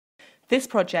This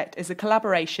project is a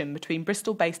collaboration between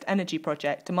Bristol-based energy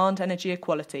project Demand Energy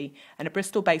Equality and a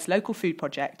Bristol-based local food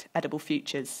project, Edible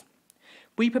Futures.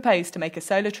 We propose to make a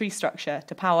solar tree structure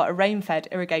to power a rain-fed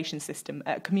irrigation system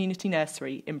at a community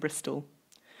nursery in Bristol.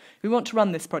 We want to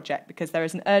run this project because there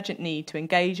is an urgent need to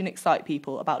engage and excite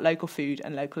people about local food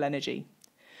and local energy.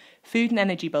 Food and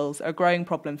energy bills are a growing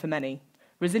problem for many.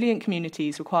 Resilient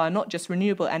communities require not just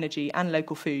renewable energy and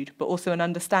local food, but also an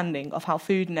understanding of how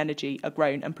food and energy are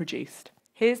grown and produced.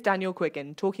 Here's Daniel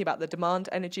Quiggin talking about the Demand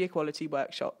Energy Equality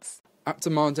workshops. At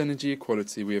Demand Energy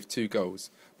Equality, we have two goals.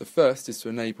 The first is to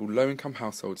enable low-income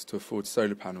households to afford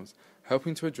solar panels,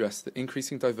 helping to address the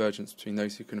increasing divergence between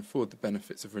those who can afford the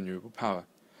benefits of renewable power.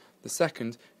 The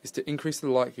second is to increase the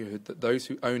likelihood that those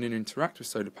who own and interact with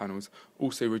solar panels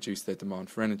also reduce their demand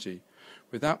for energy.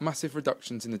 Without massive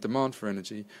reductions in the demand for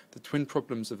energy, the twin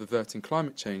problems of averting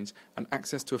climate change and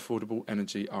access to affordable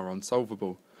energy are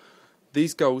unsolvable.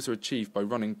 These goals are achieved by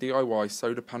running DIY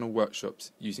solar panel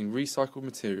workshops using recycled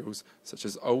materials such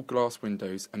as old glass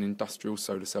windows and industrial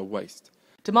solar cell waste.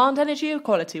 Demand Energy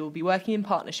Equality will be working in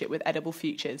partnership with Edible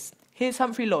Futures. Here's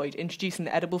Humphrey Lloyd introducing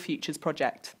the Edible Futures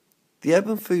project. The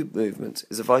urban food movement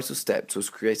is a vital step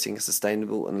towards creating a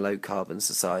sustainable and low-carbon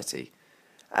society.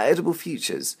 At Edible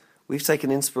Futures, we've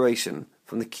taken inspiration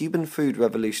from the Cuban food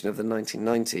revolution of the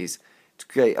 1990s to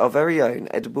create our very own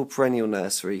edible perennial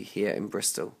nursery here in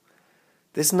Bristol.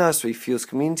 This nursery fuels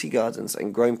community gardens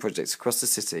and growing projects across the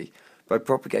city by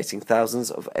propagating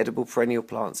thousands of edible perennial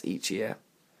plants each year.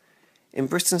 In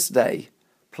Britain today,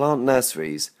 plant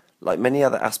nurseries, like many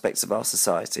other aspects of our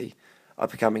society, are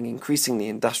becoming increasingly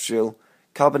industrial,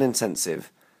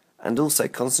 carbon-intensive, and also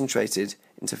concentrated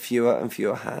into fewer and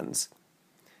fewer hands.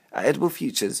 At Edible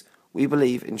Futures, we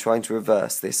believe in trying to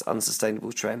reverse this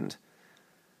unsustainable trend.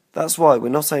 That's why we're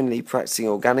not only practicing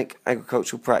organic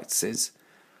agricultural practices,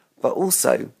 but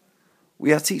also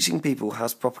we are teaching people how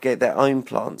to propagate their own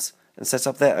plants and set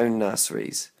up their own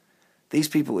nurseries. These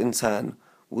people, in turn,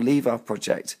 will leave our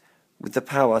project with the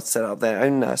power to set up their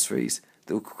own nurseries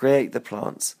that will create the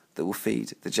plants that will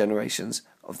feed the generations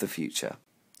of the future.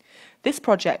 This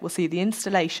project will see the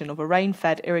installation of a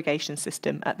rain-fed irrigation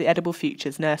system at the Edible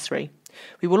Futures nursery.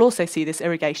 We will also see this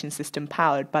irrigation system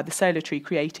powered by the solar tree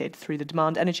created through the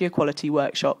Demand Energy Equality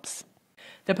workshops.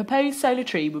 The proposed solar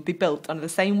tree would be built under the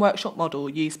same workshop model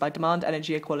used by Demand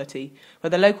Energy Equality,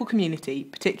 where the local community,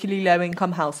 particularly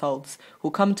low-income households,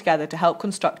 will come together to help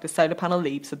construct the solar panel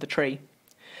leaves of the tree.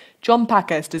 John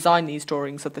Packer has designed these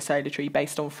drawings of the solar tree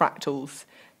based on fractals.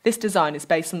 This design is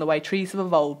based on the way trees have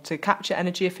evolved to capture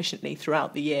energy efficiently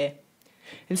throughout the year.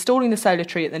 Installing the solar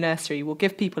tree at the nursery will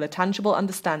give people a tangible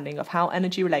understanding of how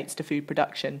energy relates to food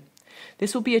production.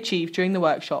 This will be achieved during the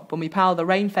workshop when we power the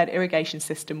rain-fed irrigation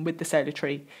system with the solar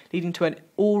tree, leading to an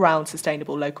all-round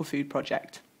sustainable local food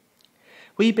project.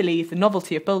 We believe the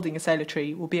novelty of building a solar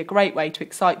tree will be a great way to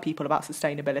excite people about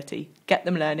sustainability, get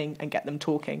them learning and get them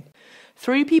talking.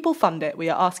 Through People Fund It, we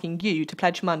are asking you to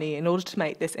pledge money in order to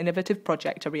make this innovative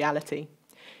project a reality.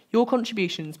 Your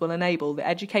contributions will enable the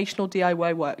educational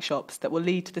DIY workshops that will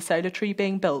lead to the solar tree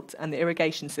being built and the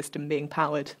irrigation system being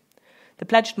powered. The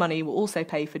pledged money will also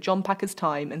pay for John Packer's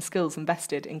time and skills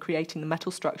invested in creating the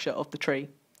metal structure of the tree.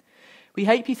 We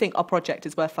hope you think our project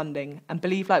is worth funding and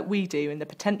believe like we do in the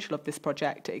potential of this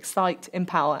project to excite,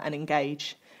 empower and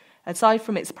engage. Aside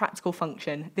from its practical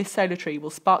function, this solar tree will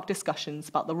spark discussions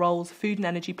about the roles food and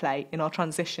energy play in our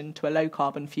transition to a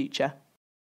low-carbon future.